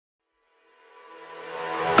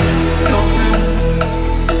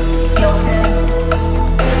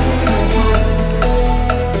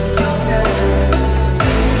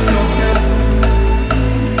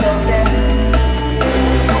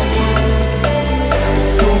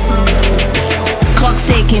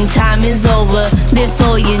thinking time is over.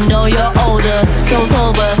 Before you know you're older. So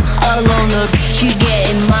sober, alone, look, you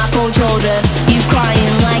getting my cold shoulder. You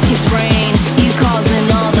crying like it's rain. You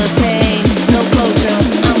causing all the pain. No closure,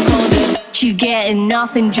 I'm colder. You getting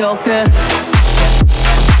nothing, joker.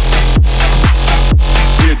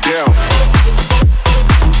 Get down.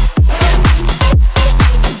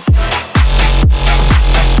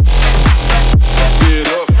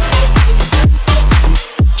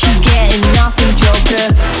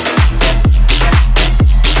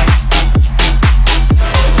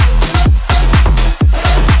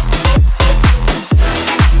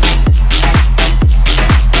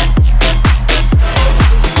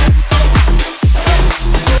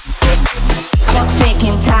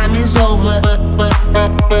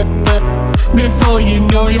 Before you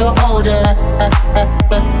know you're older.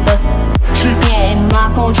 You getting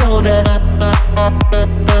my cold shoulder.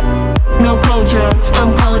 No closure,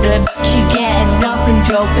 I'm colder. She getting nothing,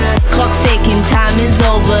 joker. Clock's ticking, time is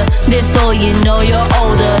over. Before you know you're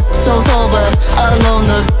older. So sober, alone,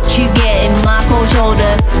 look, you getting my cold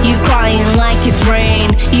shoulder. You crying like it's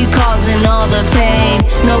rain. You causing all the pain.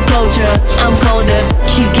 No closure, I'm colder.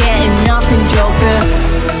 She getting nothing, joker.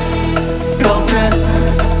 Joker.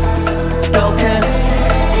 Joker,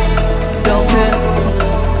 Joker,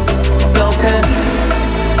 Joker,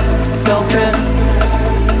 Joker,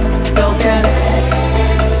 Joker,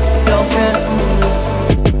 Joker.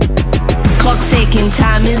 Clock's ticking,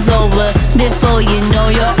 time is over. Before you know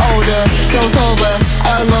you're older. So sober,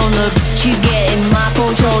 alone, look, you getting my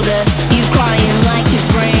cold shoulder. You crying like it's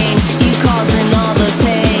rain. You causing all the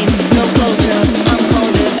pain. No closure, I'm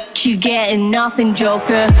colder. You getting nothing,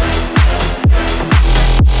 joker.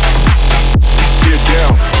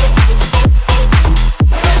 Down.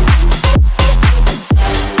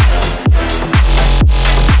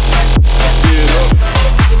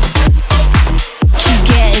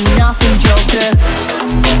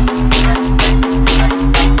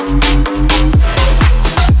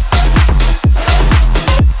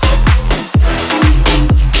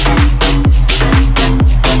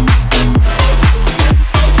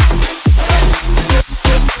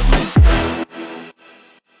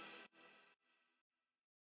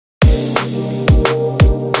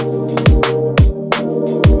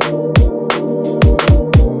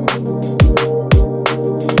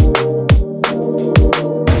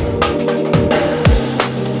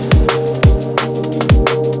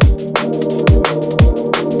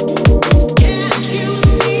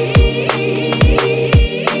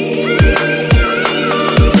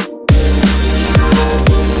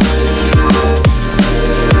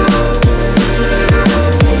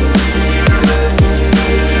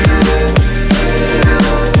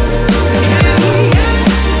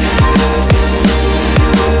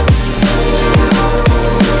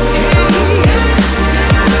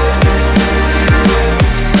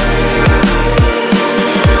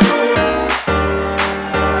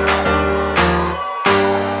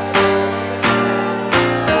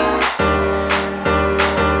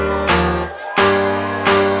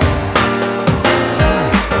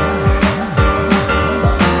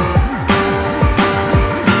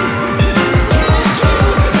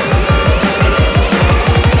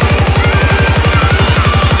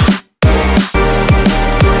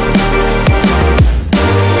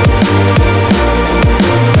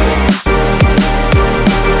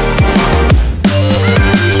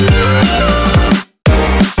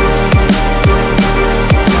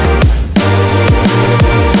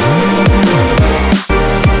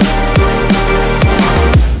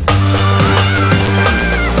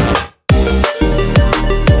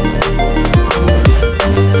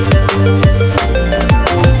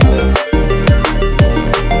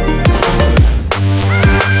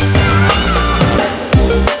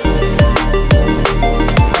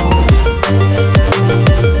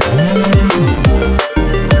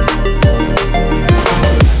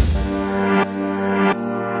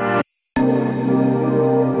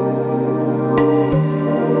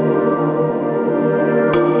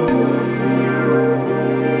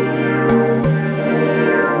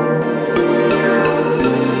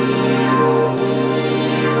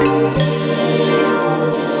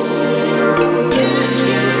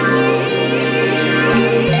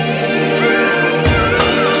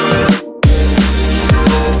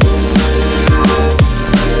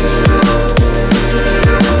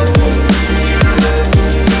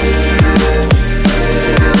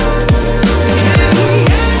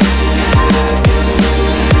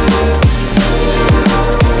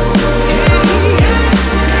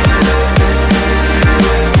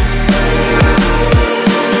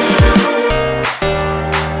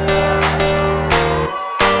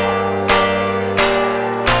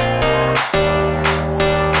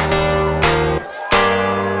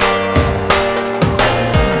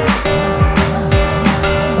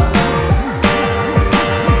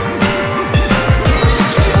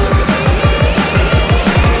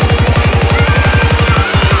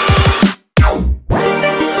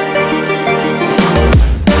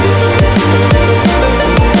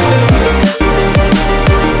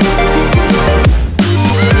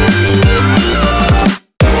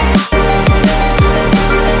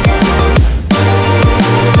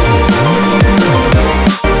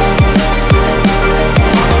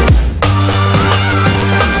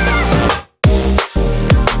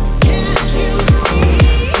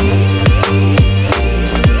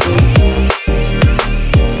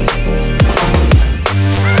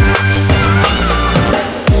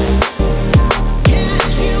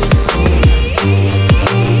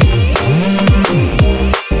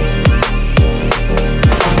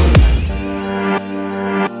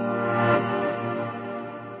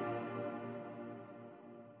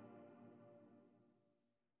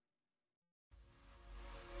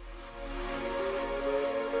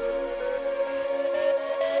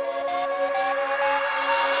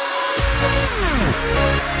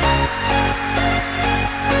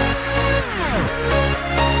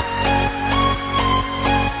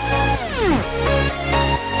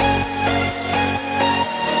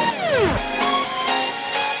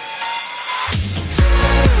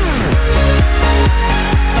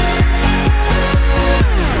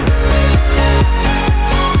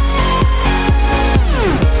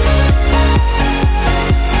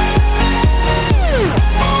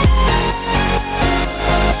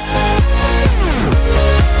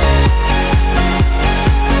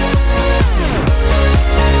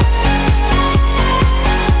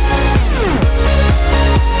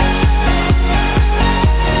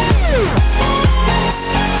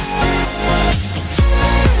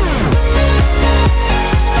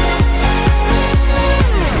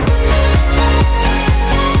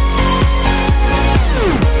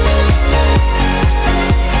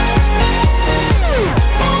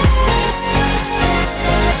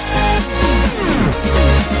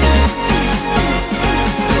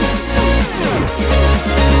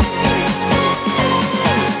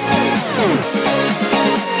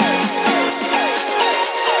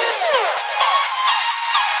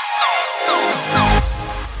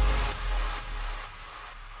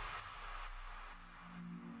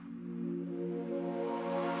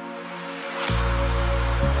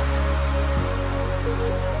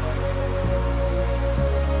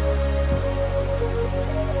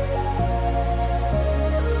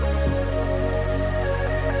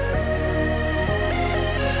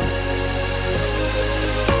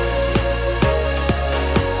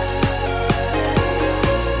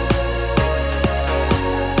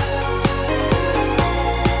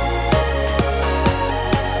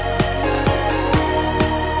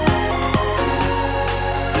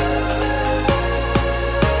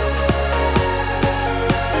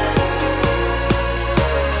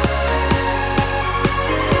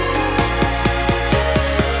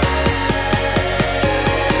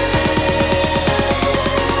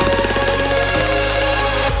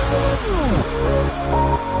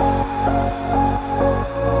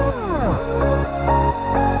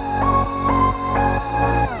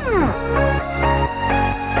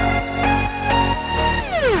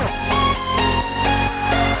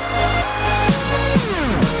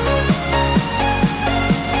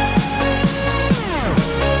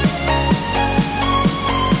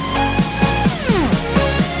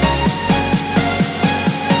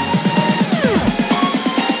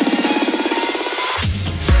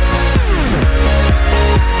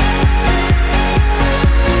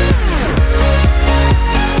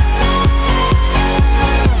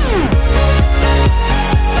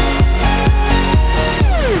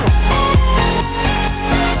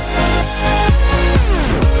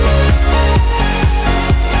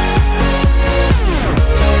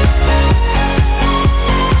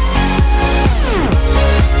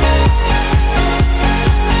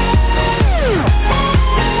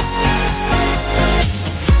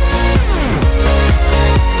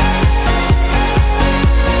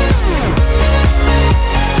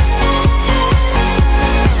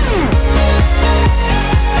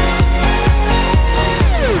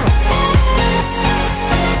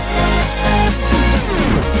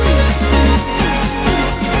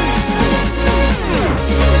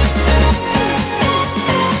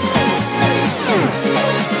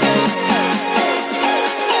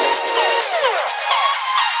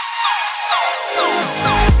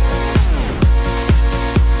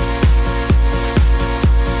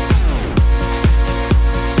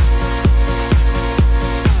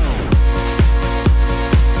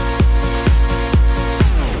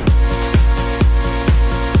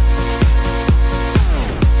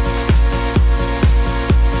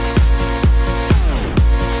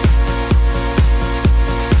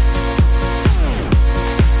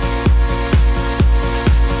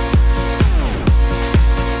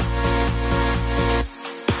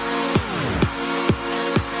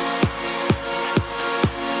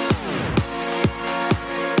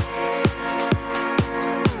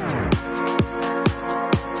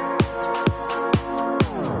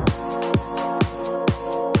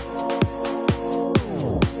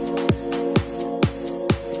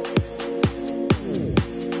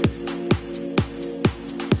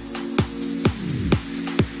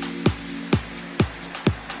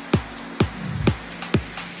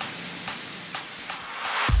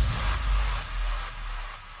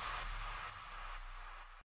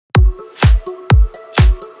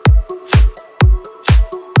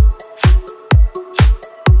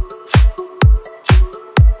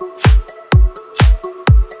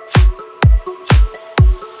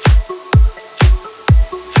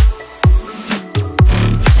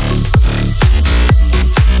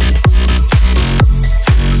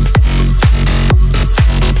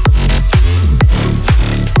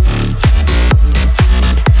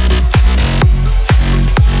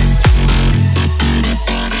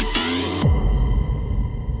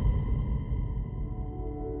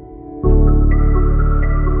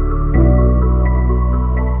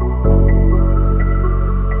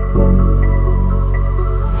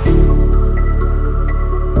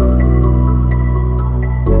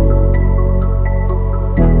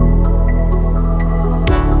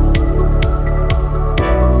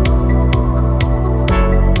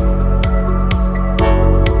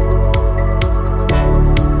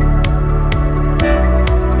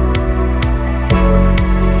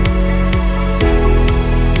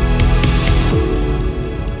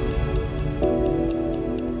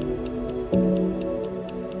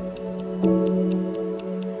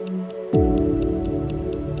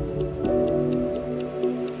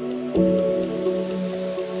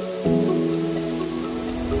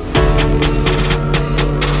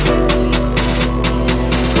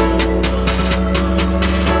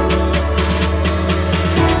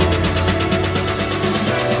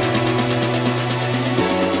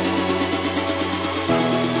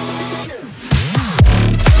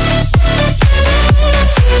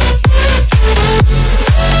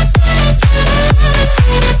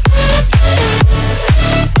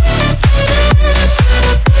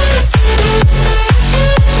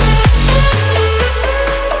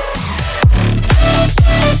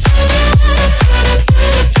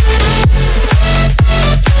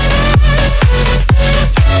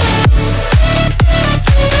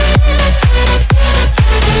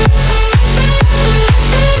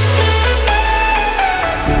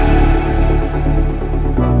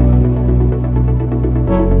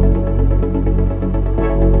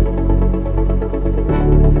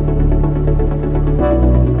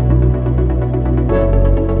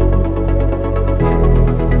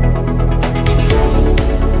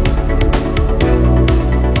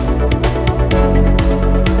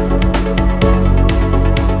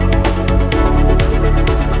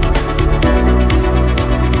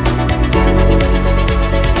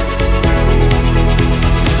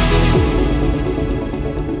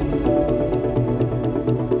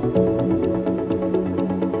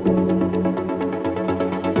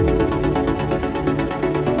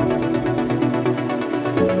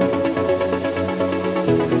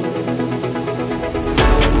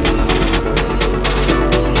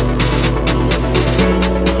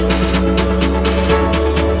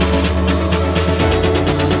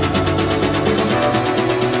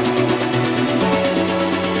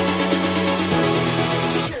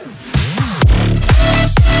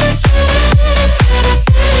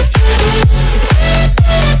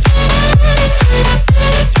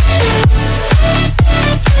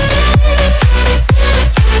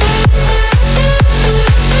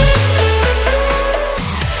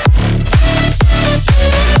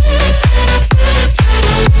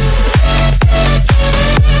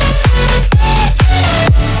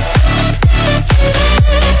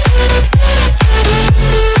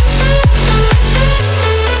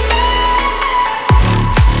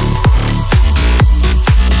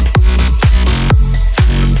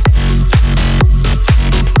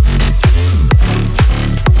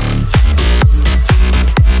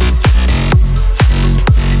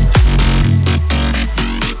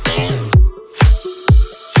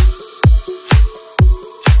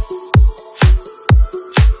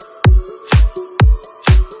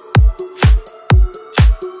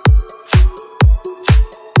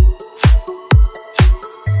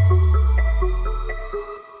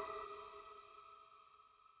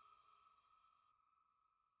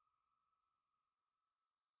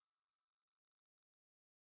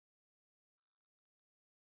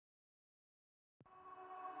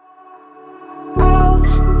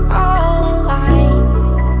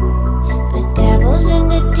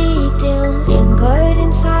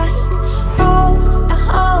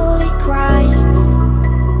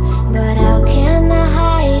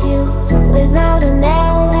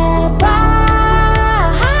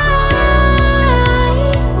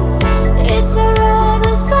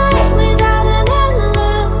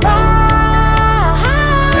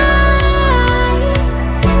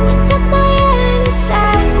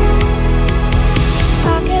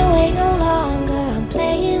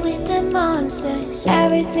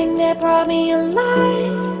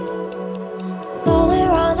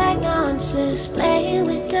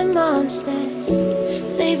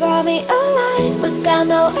 but got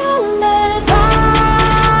no alibi.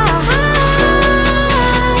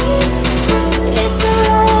 It's a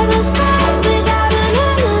lover's fight without an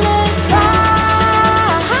alibi.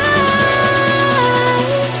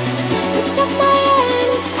 You took my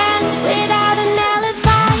hands without an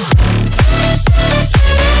alibi.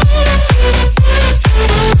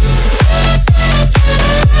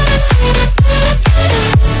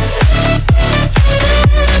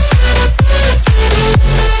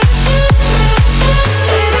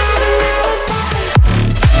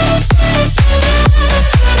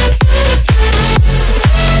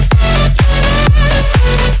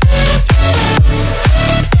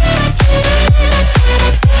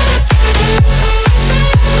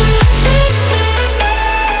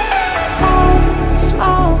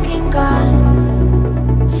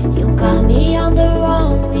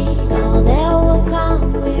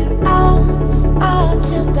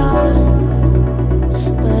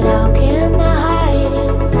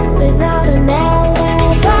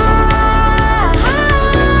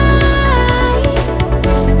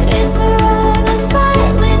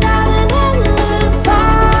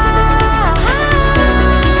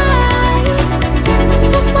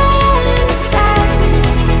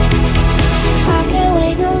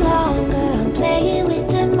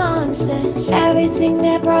 Everything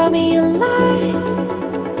that brought me alive.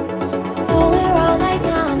 Oh, we're all like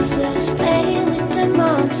monsters, playing with the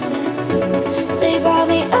monsters. They brought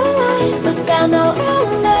me alive, but got no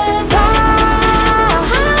alibi.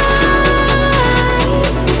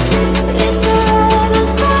 It's a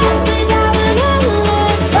lover's fight without an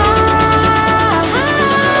alibi.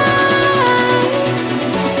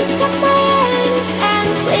 You took my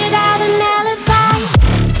hands without an alibi.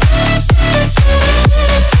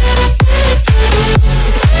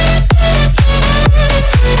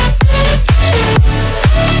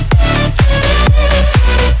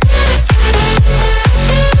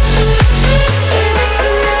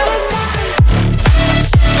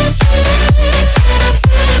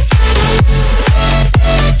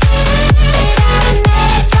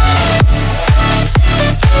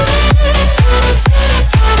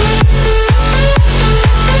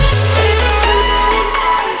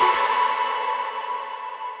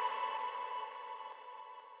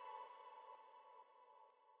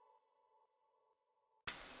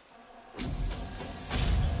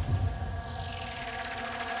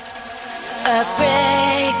 A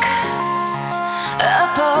break, a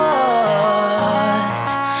pause,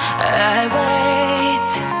 I wait.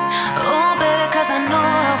 Oh baby, cause I know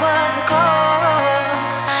I was the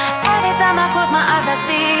cause. Every time I close my eyes I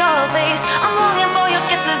see your face. I'm longing for your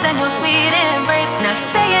kisses and your sweet embrace. Now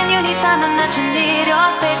you're saying you need time and that you need your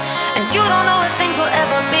space, and you don't know if things will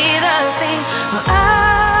ever be the same. Well,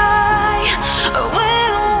 I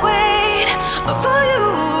will wait for you,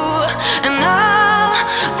 and I'll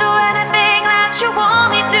do anything you want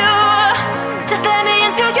me to. Just let me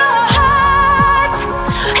into your heart.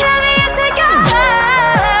 Let me into your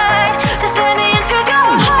heart. Just let me into your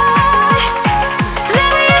heart. Let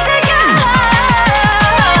me into your heart.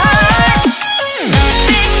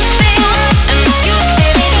 Big thing, and you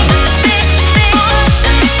did it. Big thing,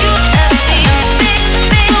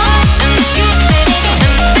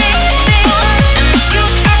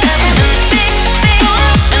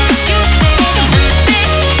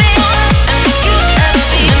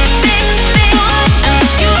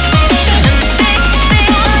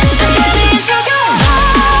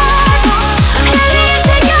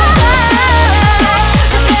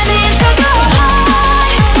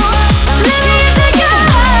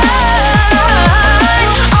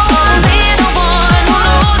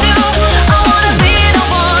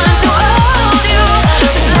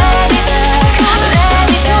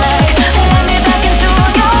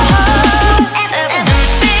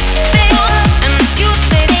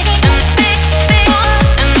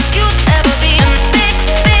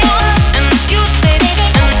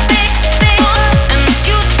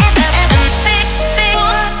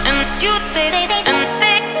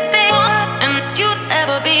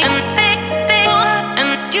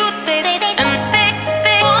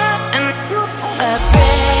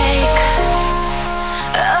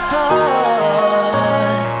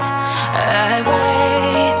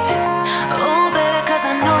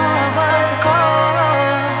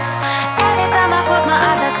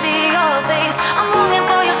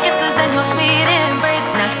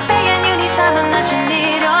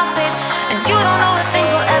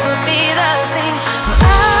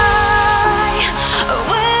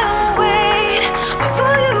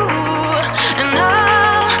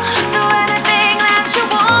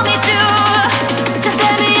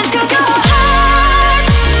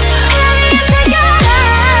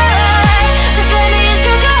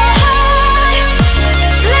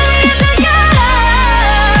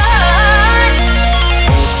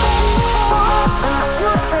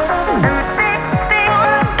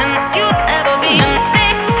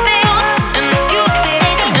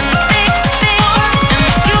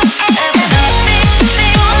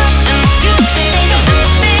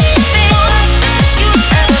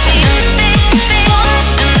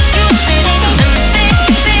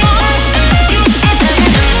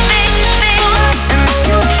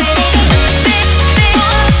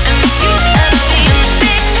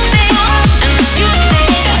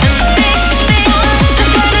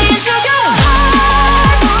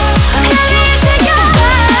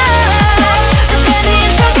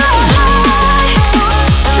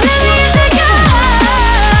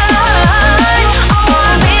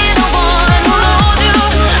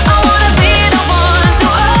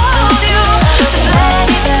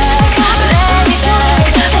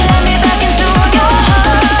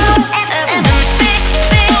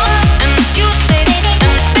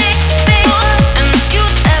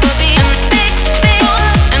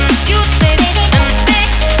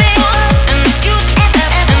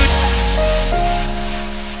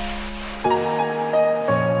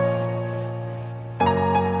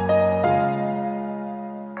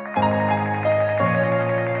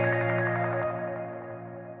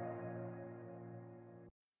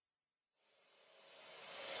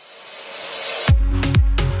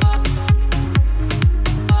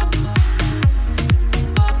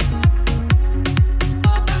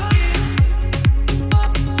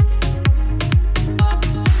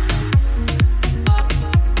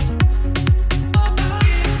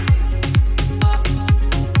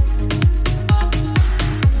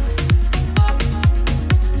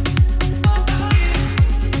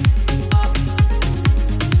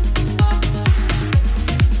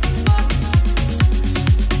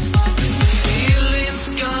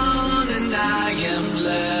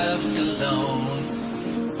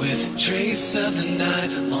 trace of the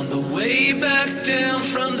night on the way back down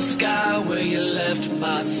from the sky where you left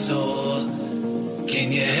my soul.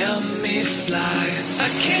 Can you help me fly? I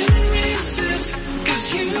can't resist,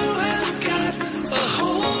 'cause you have got a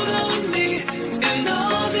hold on me. And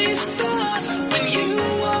all these thoughts, when you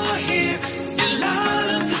are here, you light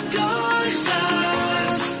up the dark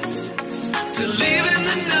sides. To live in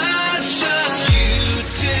the night shine, you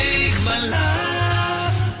take my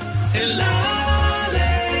life and light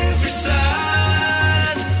every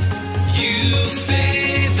side. You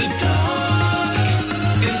fade the dark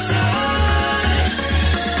inside.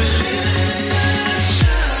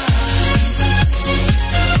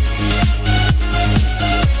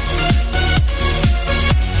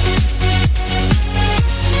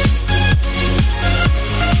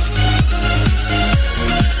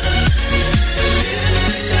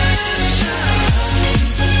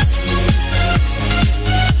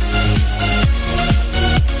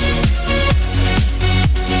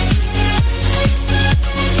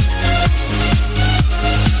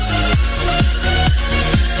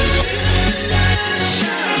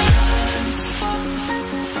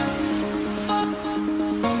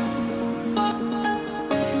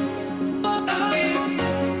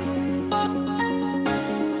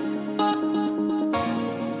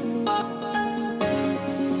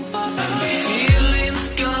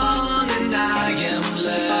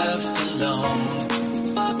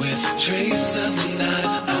 Trace of the night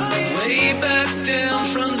on the way back down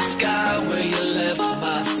from the sky where you left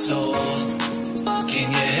my soul. Can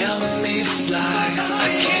you help me fly? I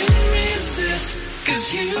can't resist, 'cause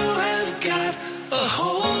you have got a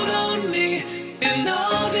hold on me. And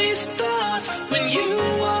all these thoughts, when you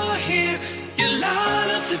are here, you light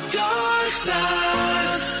up the dark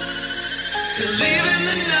sides. To live in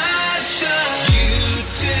the night shine, you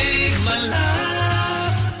take my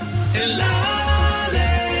life and light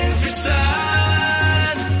every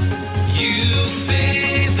side. You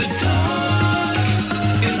fade the dark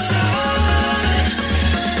inside.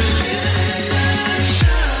 The living light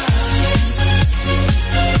shines.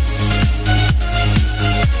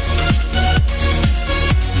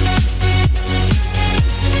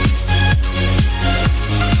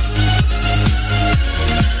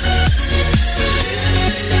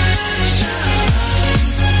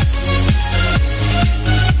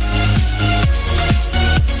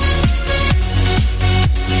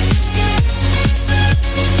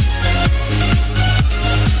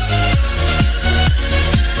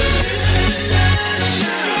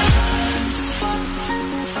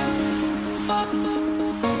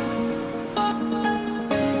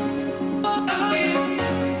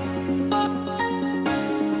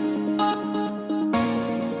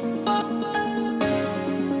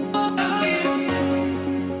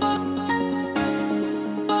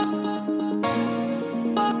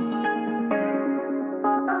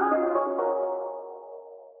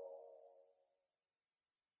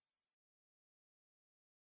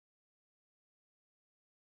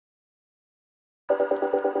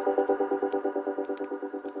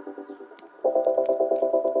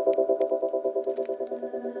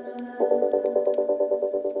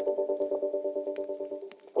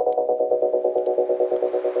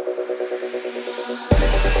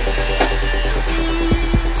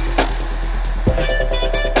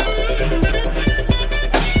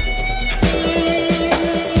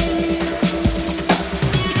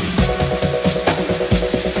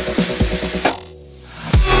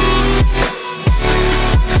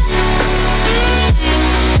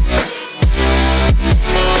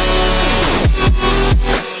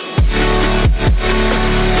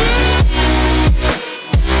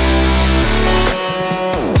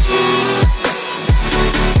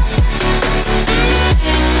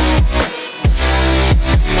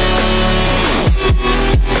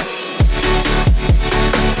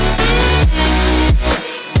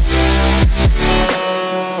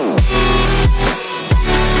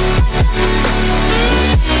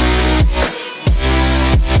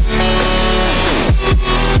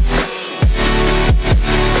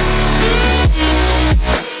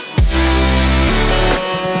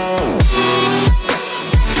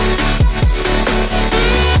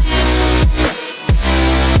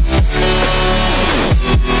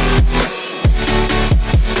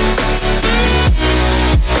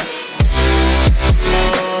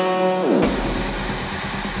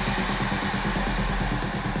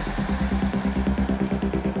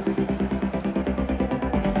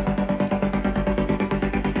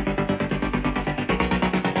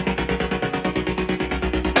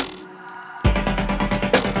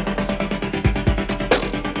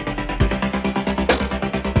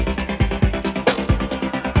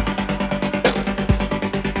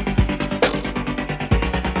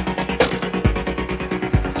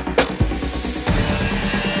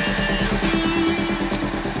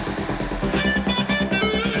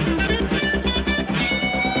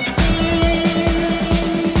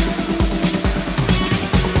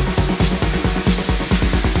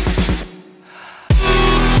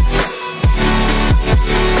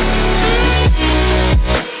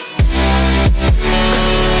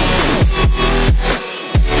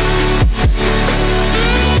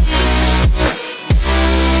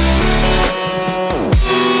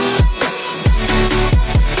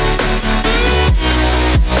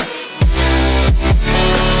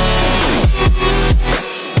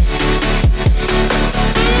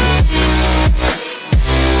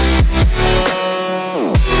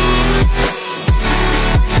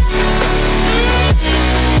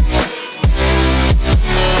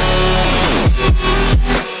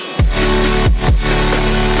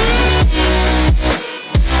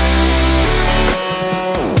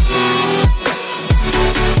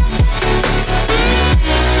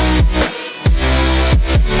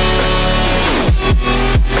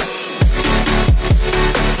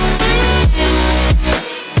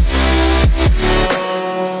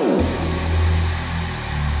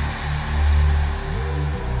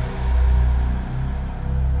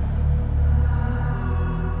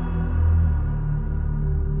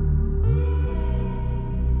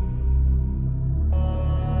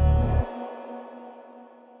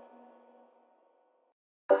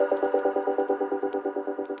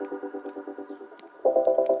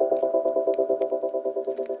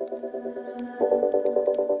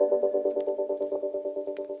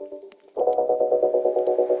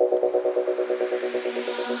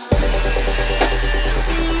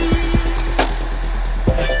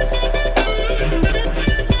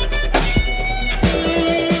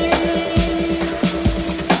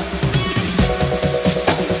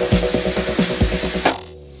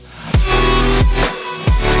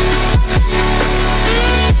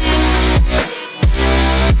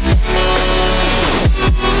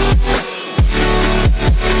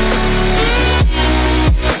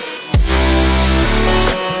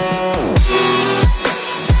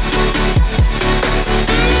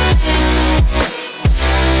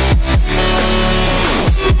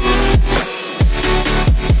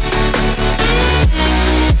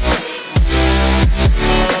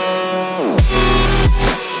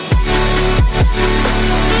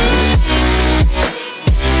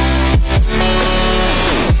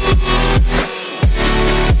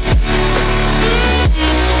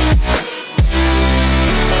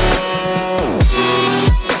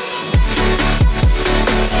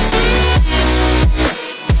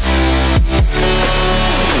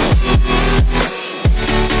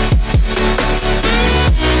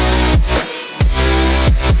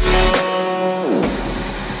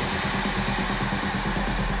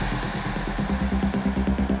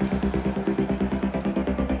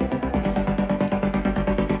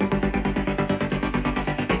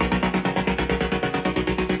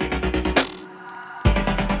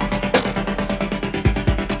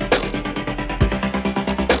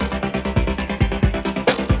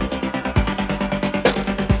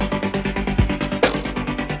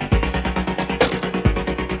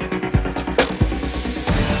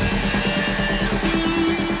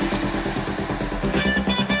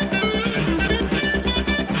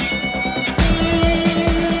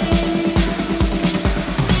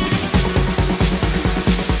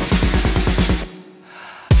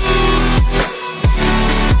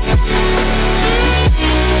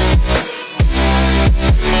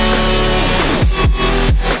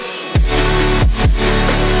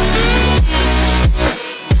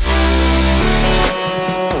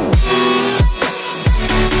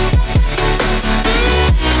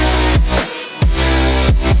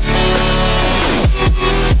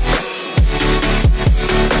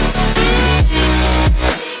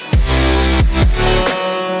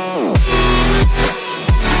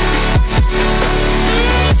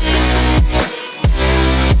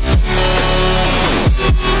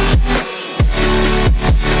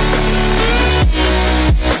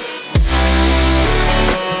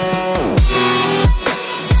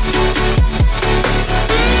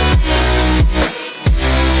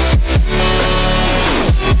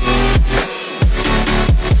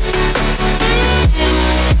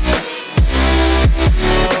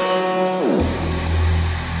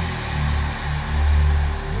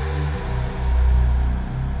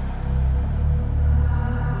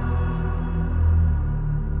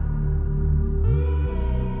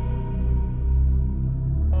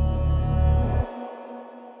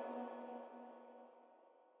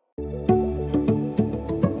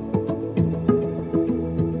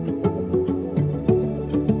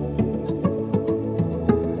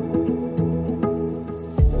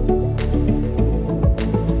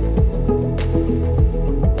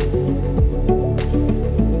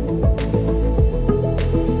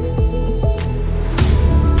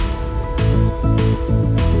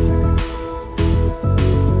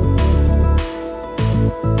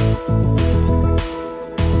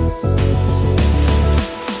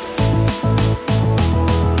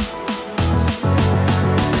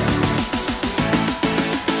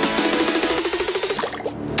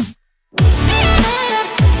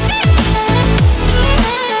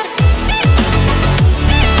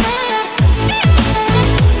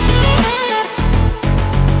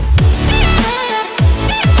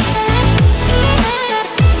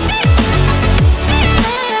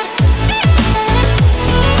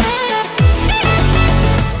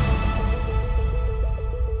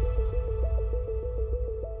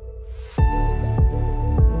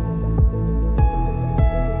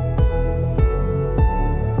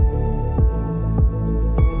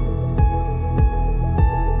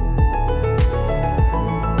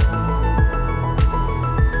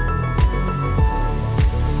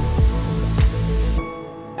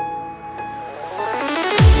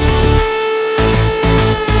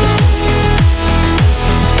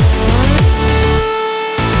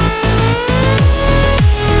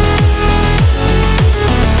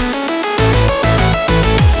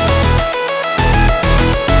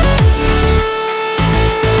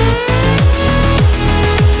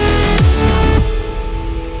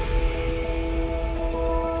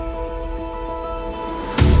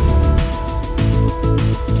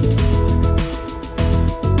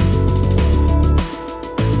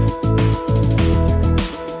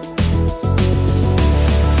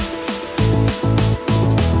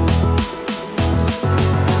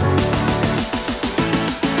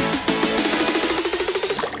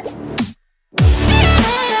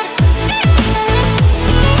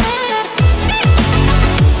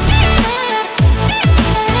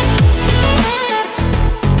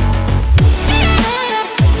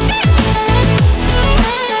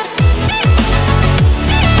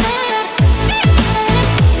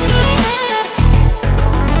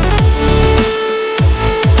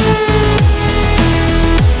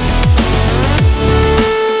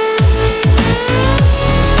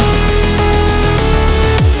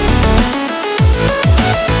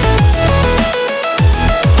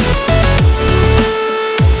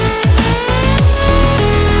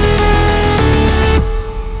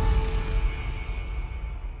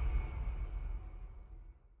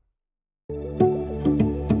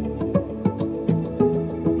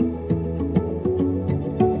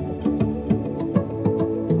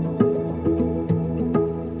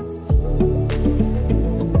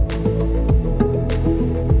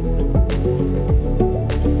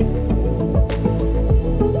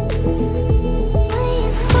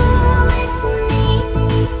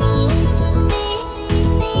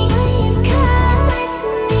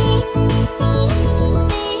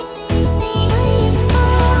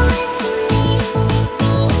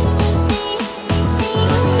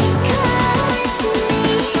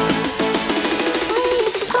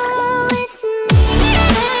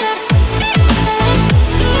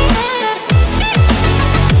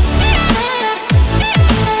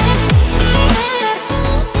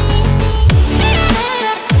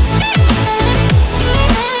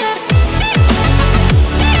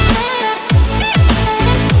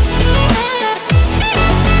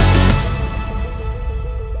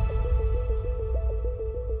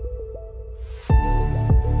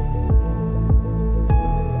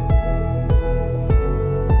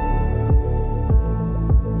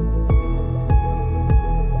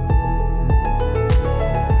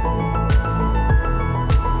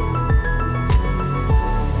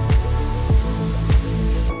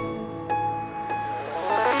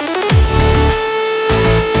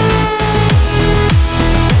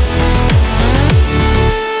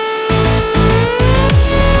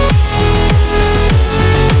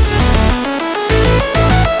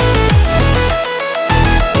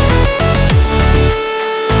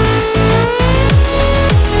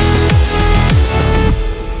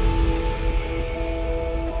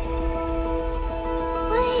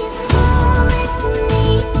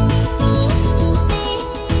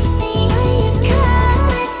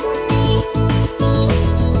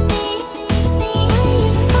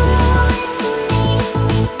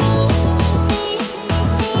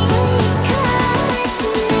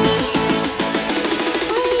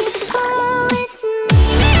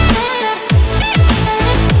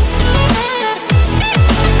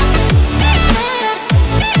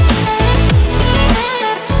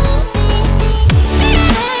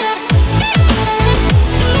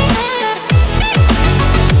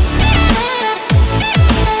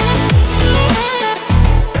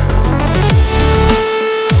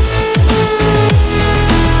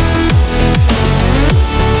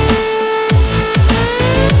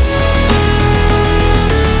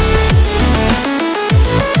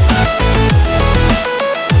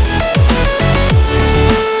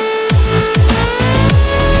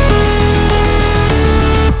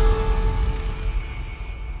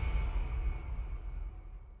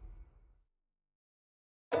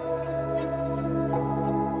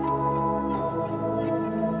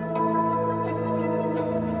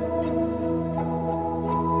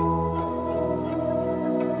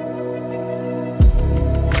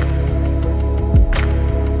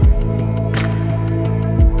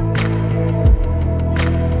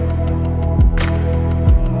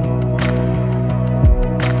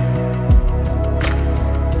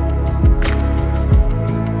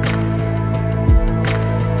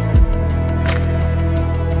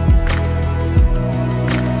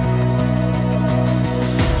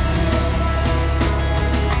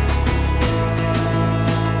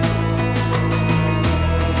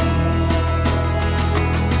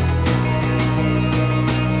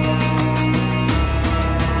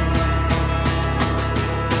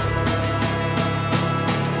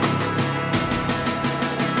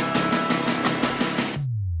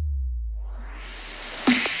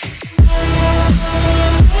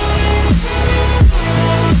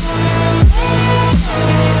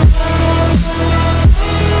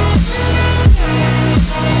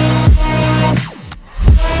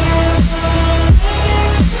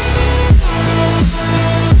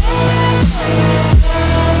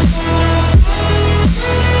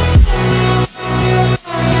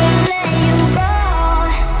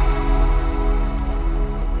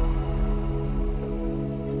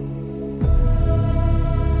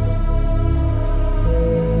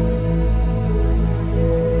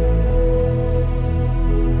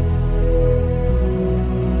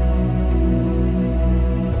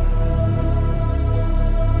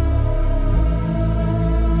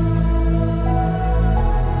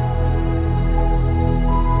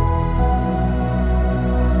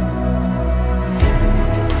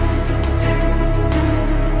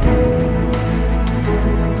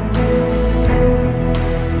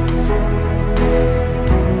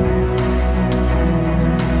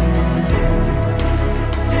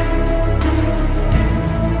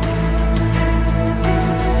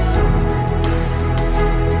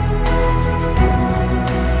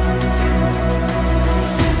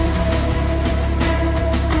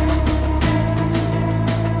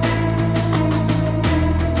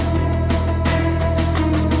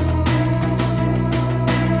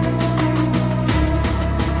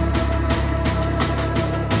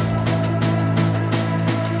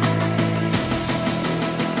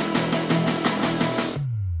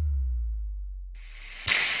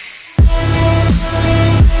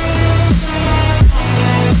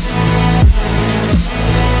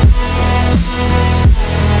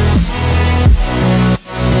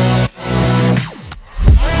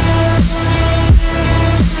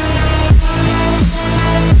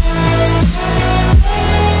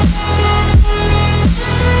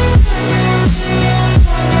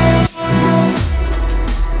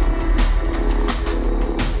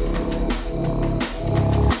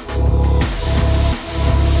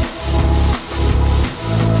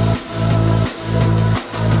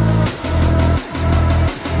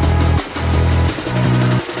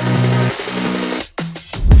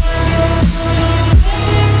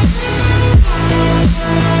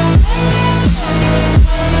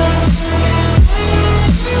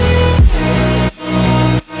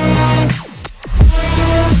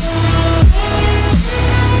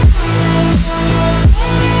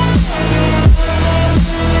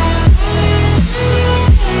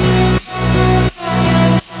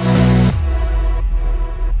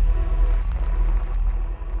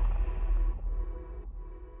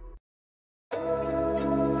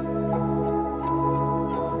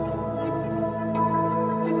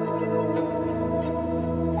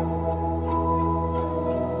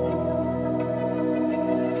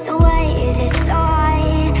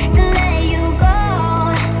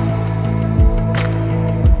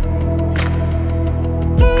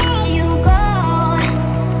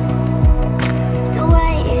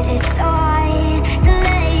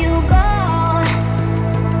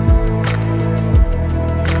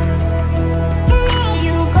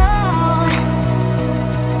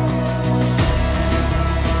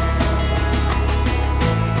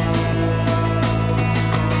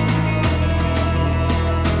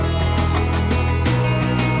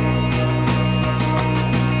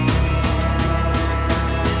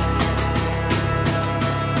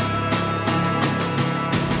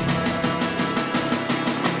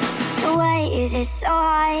 is it so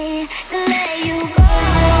hard to let you go?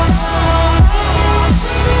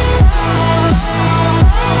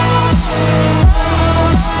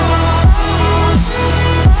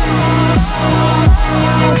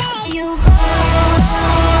 You go.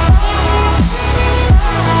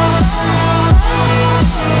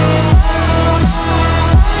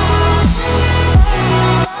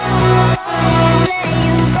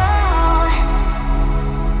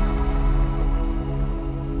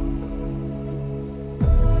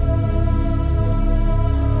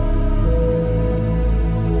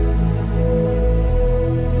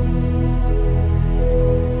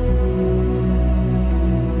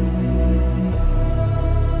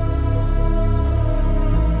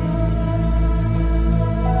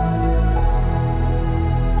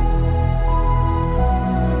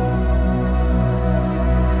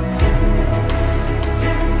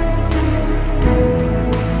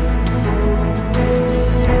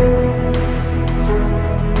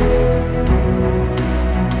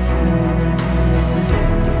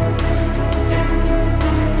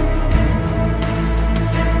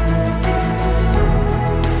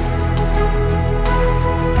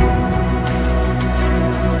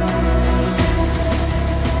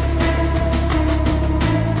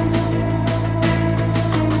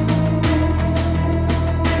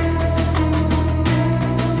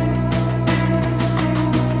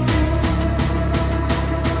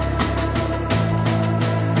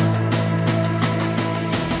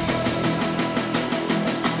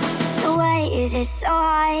 Is it so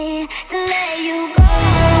hard to let you go?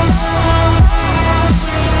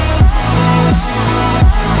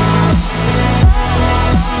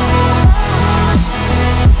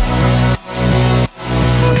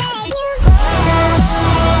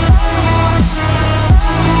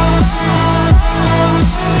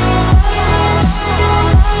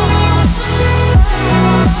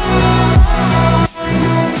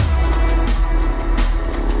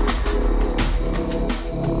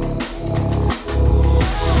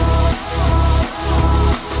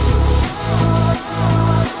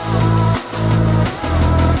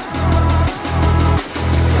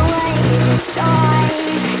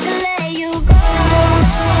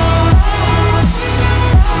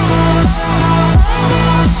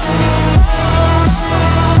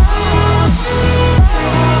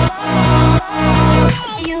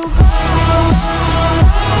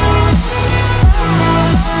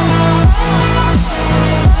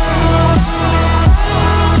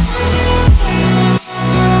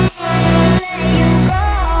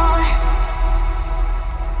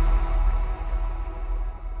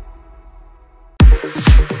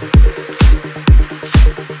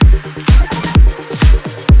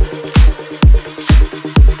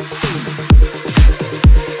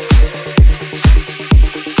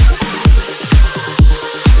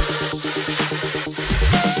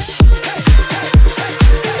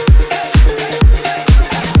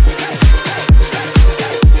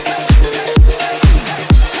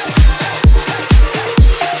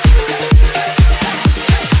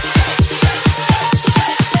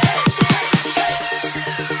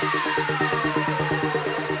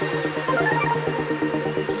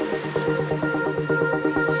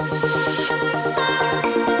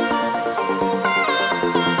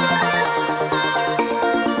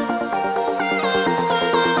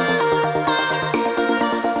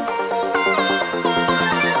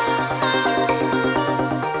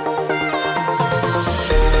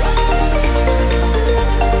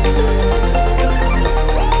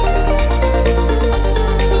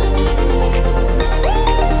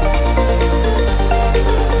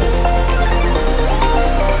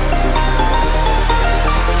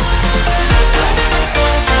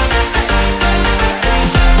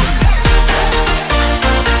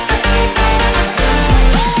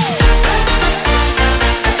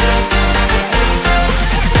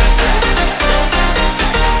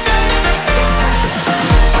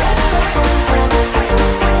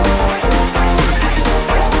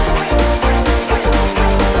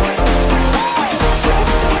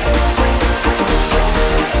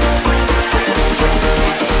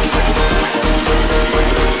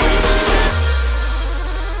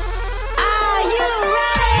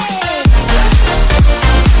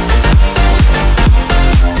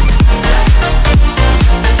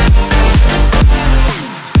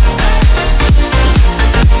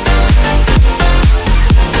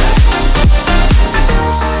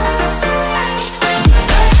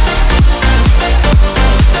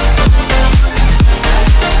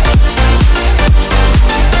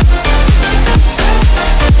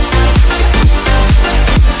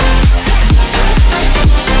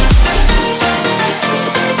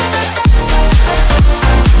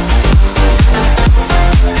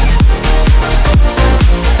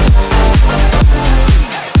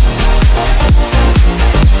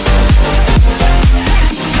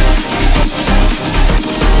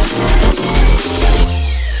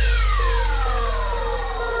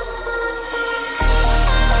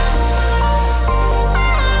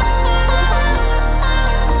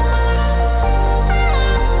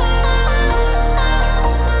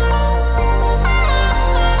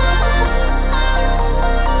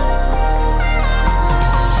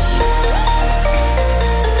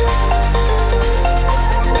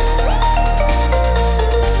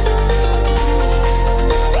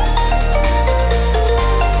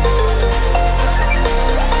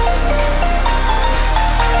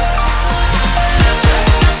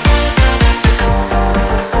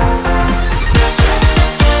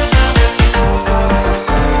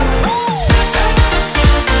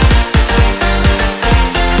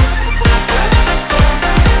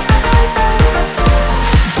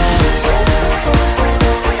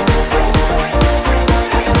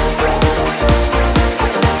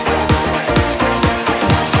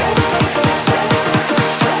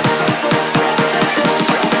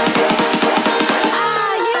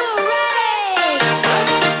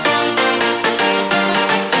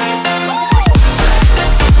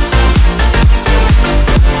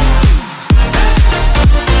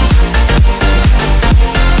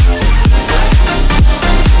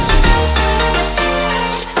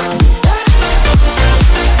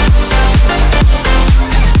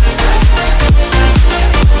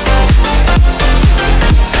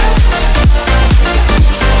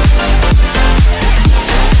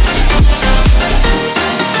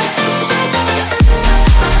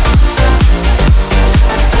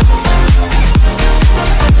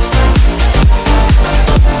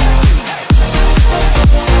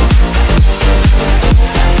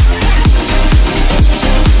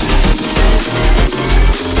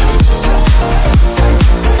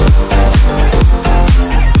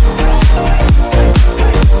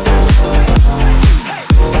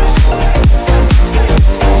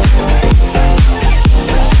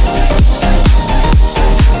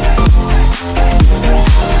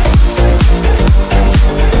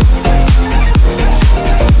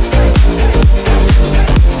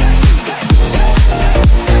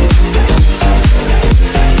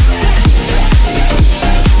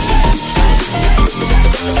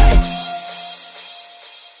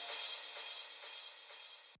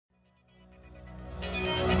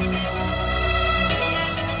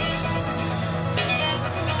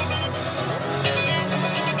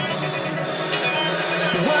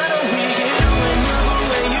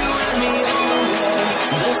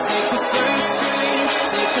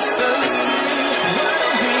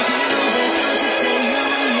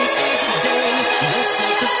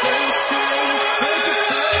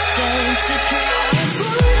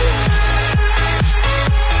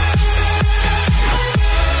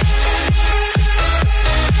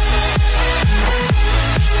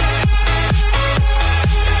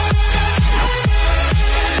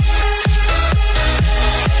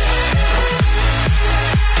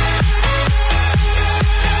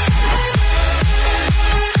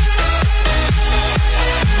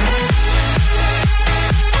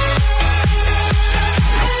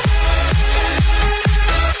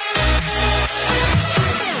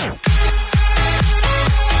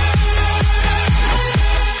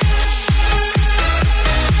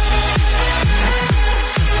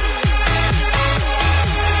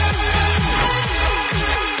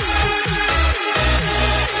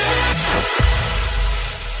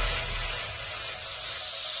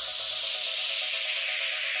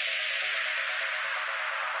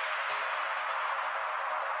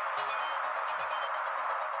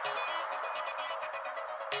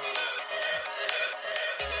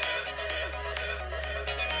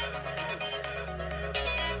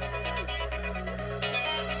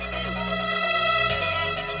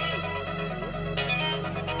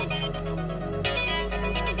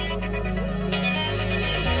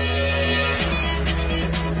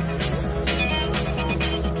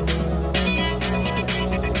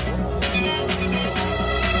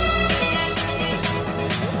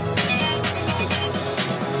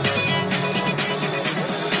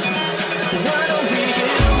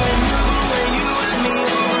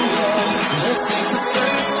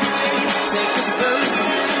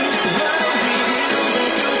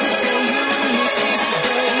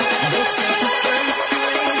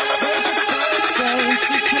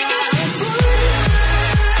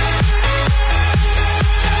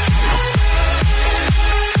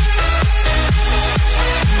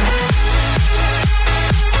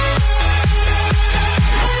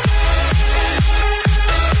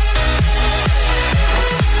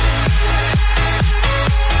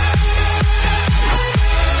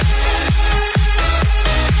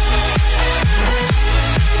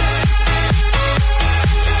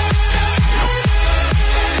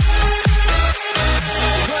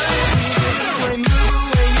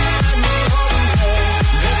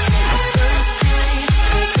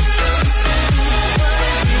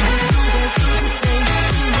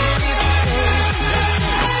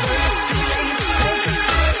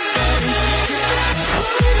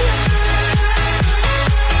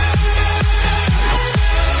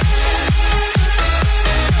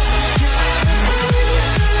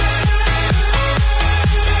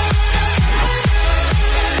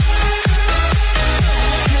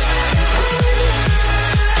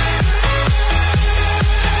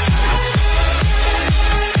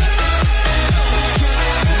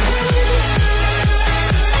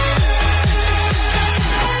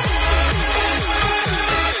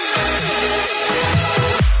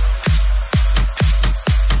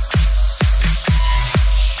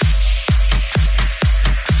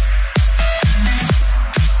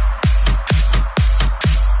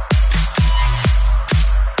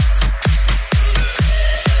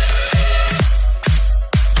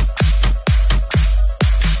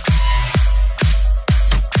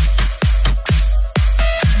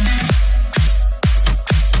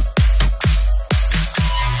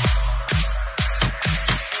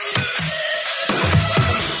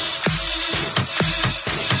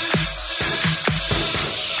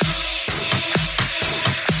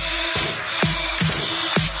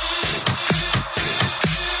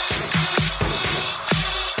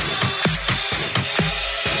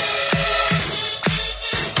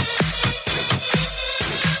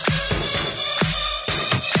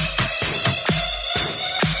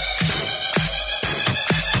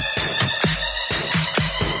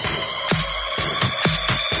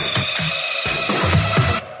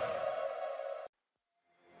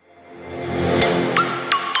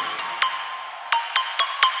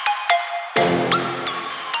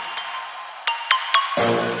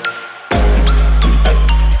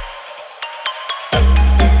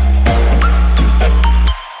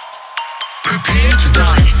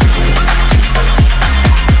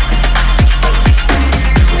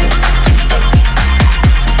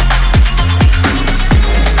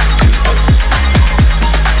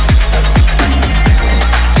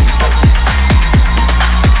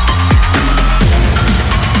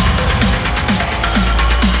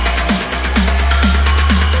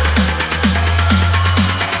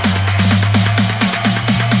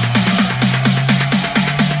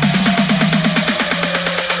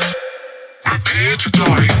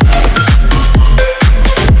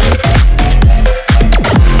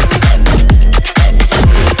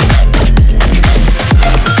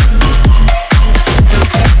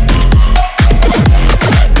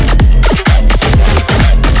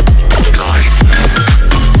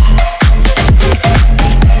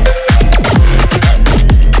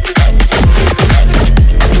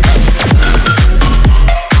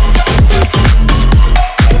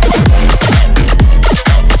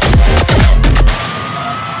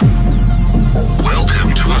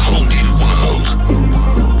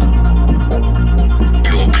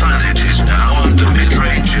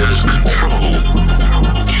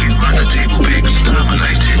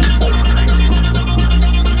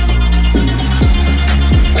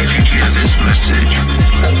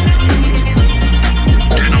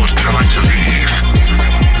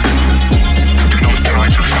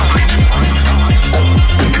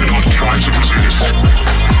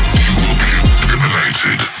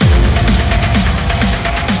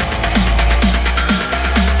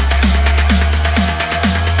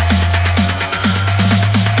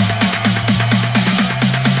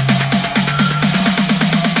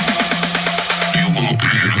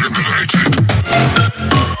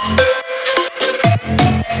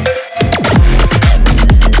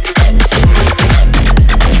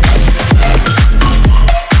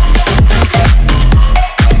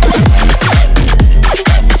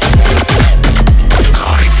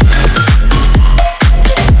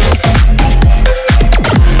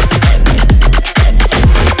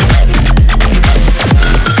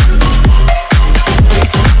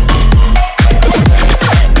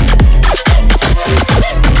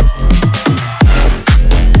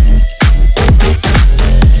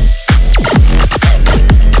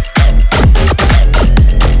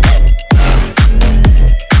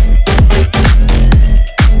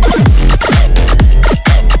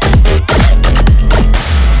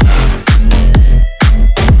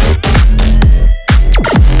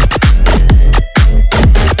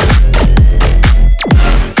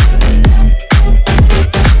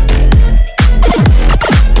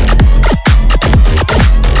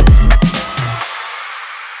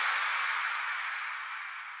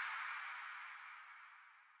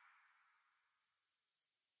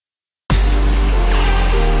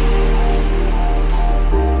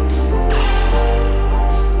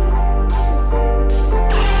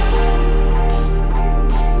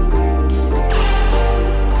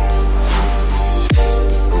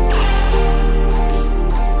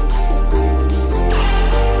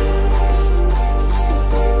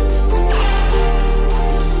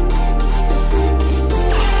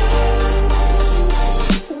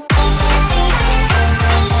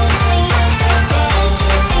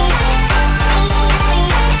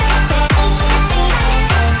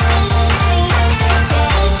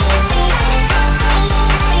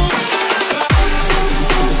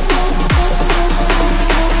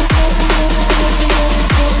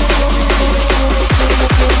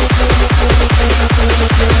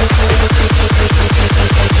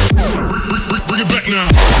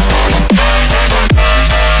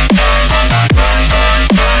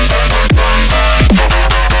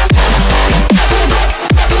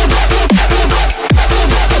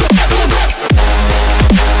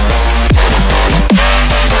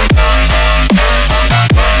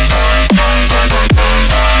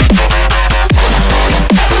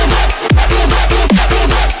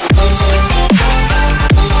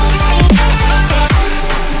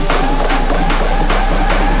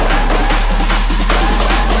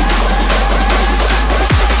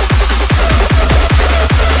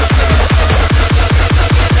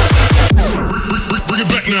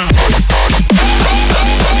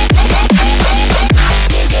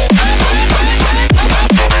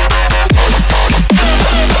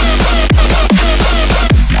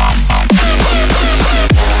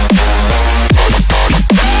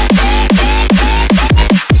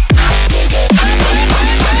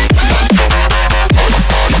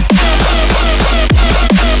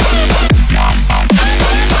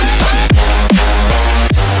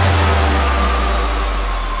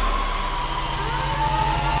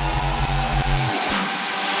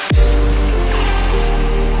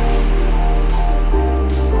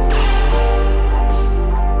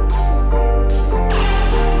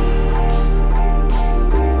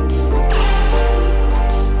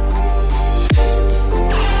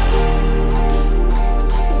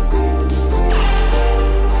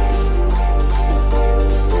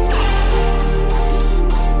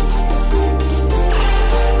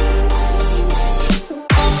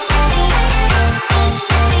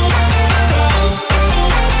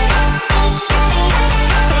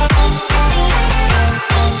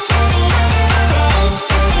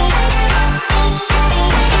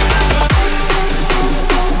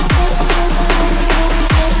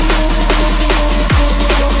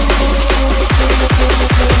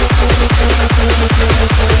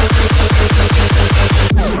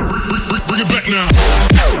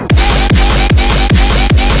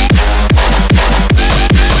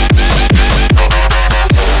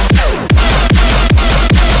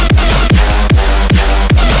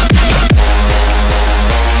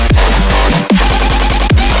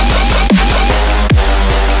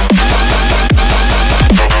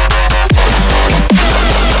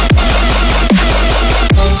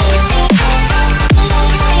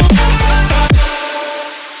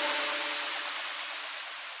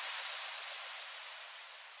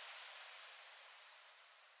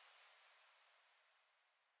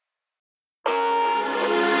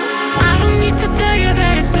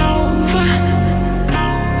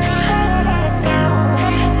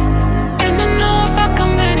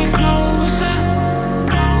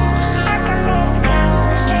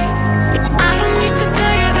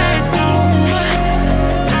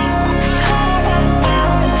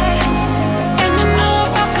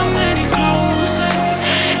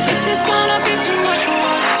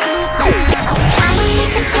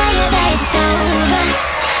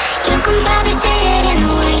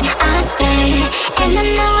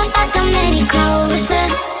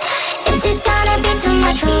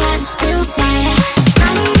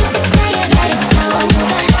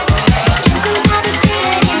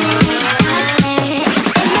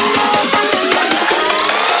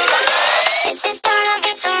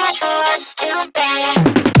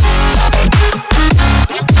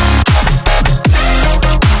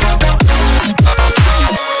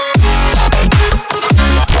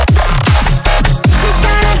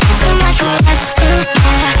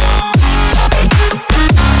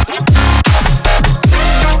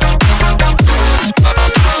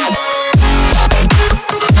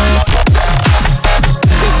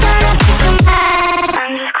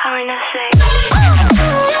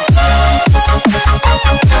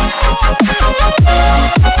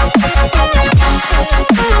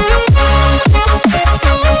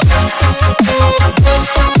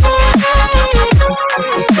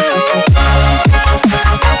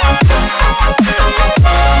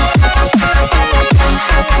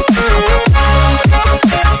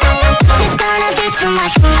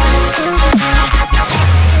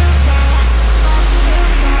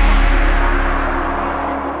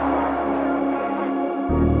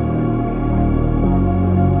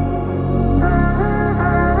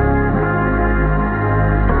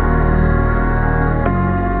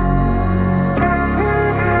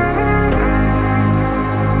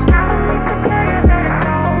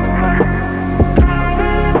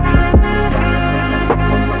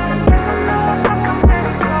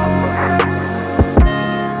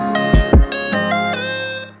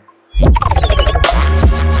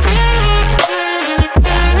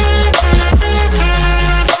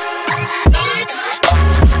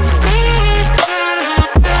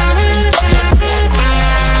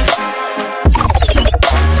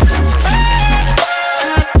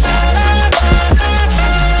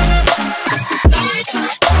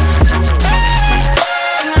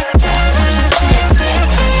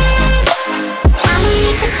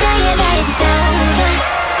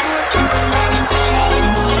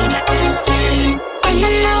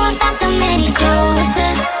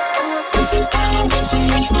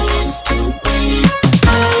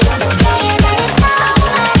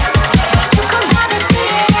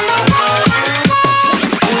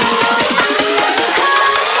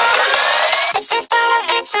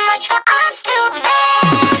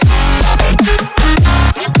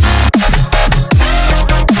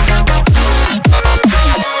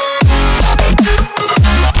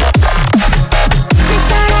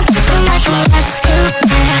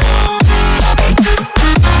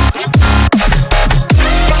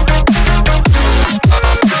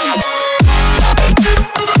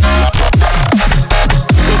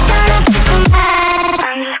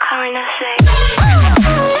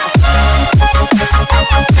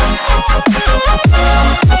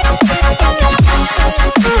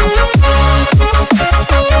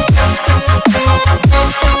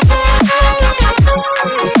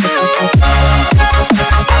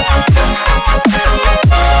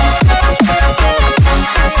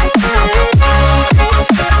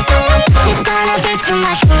 too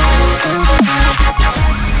much.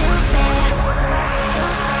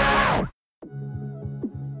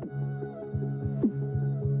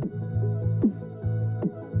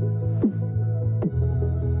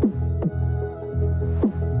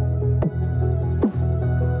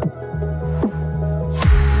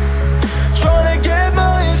 Tryna get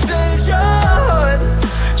my attention,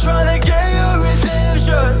 tryna get your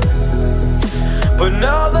redemption. But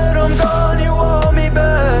now that I'm gone, you want me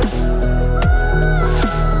back.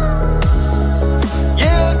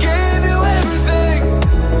 Yeah, I gave you everything,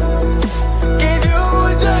 gave you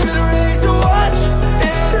a diamond ring to watch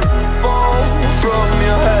it fall from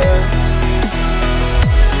your head.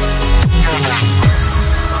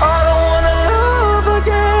 I don't wanna love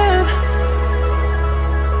again,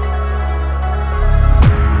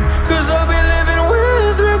 'cause I've been living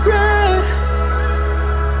with regret.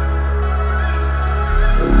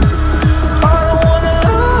 I don't wanna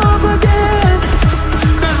love again,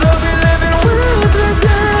 'cause I've been living with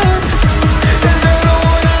regret. And I don't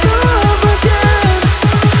wanna love again,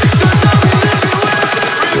 'cause I've been living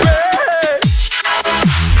with regret.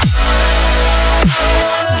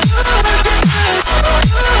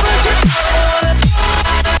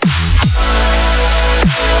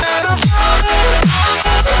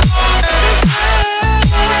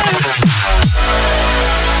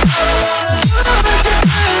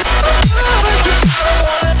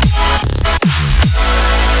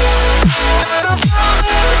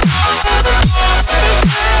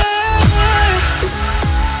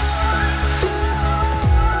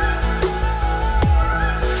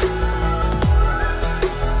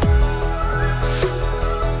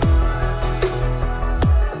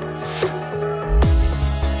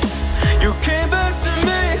 You came back to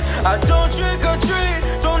me, I don't trick or treat,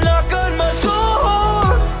 don't knock on my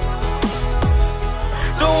door,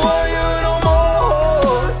 don't want you no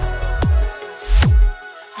more.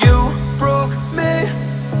 You broke me,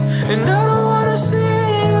 and I don't wanna see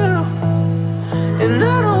you, and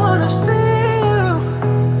I don't wanna see you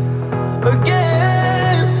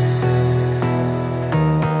again.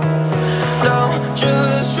 No,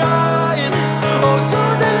 just trying, oh,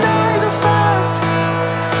 don't deny the fact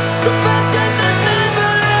that there's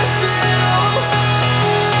never less to you.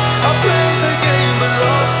 I played the game but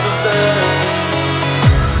lost the bet.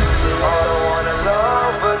 I don't wanna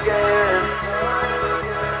love again,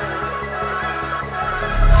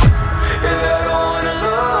 and I don't wanna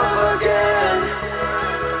love again.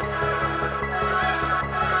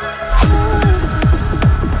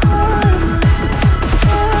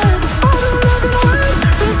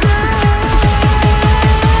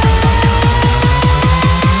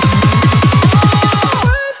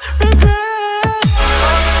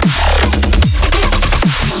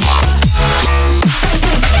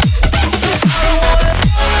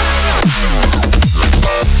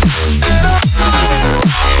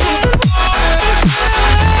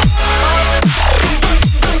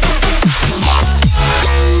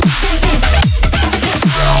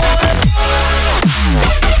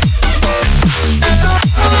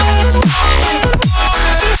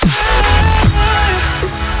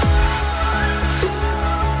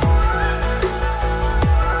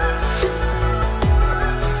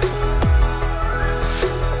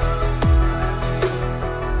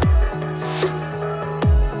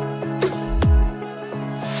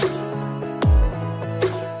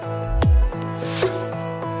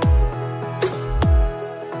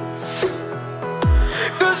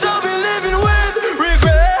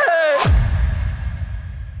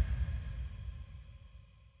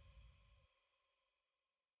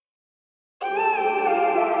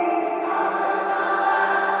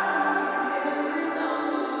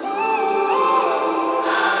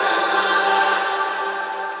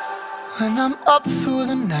 When I'm up through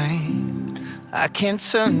the night, I can't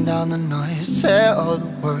turn down the noise, tear all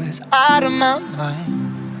the words out of my mind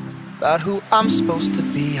about who I'm supposed to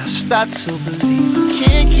be. I start to believe I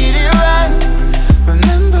can't get it right.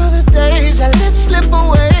 Remember the days I let slip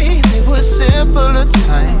away, they were simpler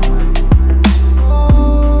times.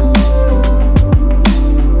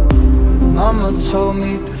 Mama told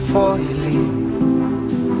me before you leave,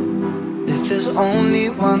 if there's only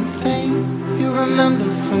one thing you remember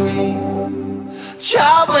from me,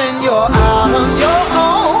 child, when you're out on your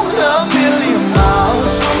own, a million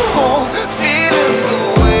miles from home, feeling the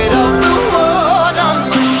weight of the world on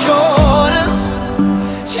your shoulders.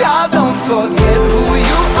 Child, don't forget who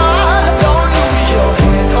you are, don't lose your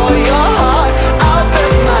head or your heart. I'll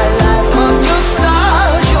bet my life on your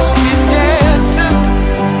stars, you'll be dancing,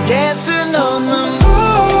 dancing on the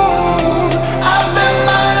moon. I'll bet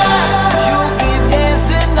my life, you'll be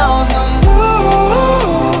dancing on the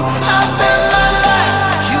moon. I'll bet my life.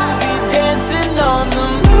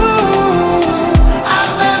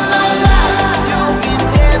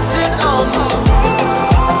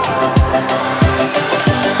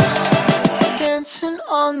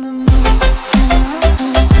 moon.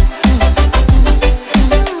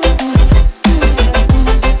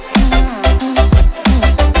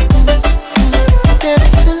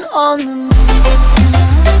 Dancing on the moon.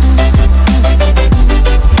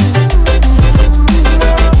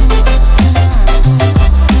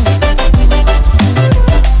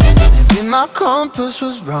 Maybe my compass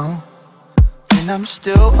was wrong, and I'm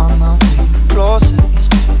still on my way closer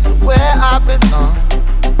to where I belong.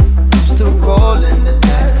 I'm still rolling the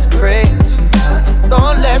dice, praying sometimes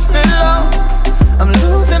don't last it long. I'm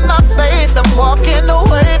losing my faith, I'm walking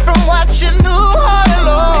away from what you knew all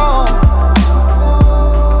along.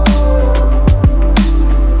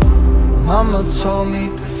 Mama told me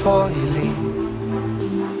before you leave,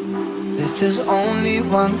 if there's only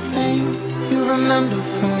one thing you remember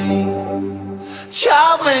from me,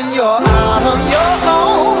 child, when you're out on your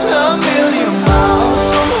own, a million miles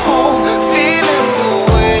from home, feeling the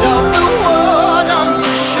weight of the world on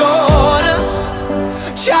your shoulders.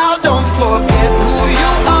 Child, don't forget who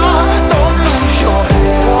you are, don't lose your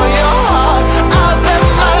head or your heart. I bet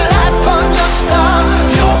my life on your stars,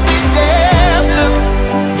 you'll be dancing,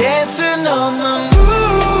 dancing on the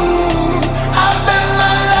moon. I bet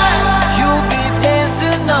my life, you'll be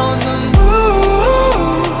dancing on the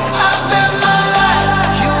moon. I bet my life,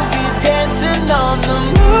 you'll be dancing on the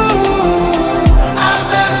moon. I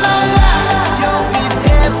bet my life, you'll be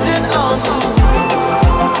dancing on the moon.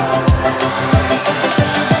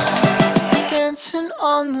 Dancing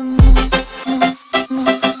on the moon.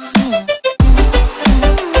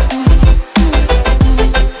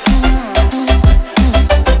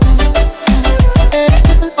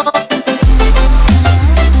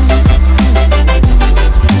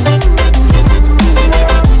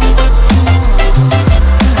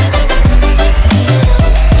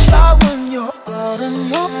 When you're out on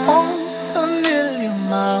your own, a million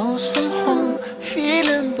miles from home,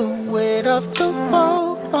 feeling the weight of the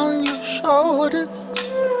world on your shoulders.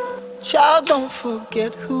 Child, don't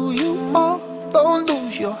forget who you are, don't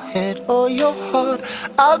lose your head or your heart.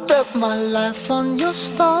 I bet my life on your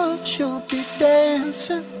stars, you'll be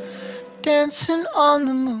dancing, dancing on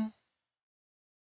the moon.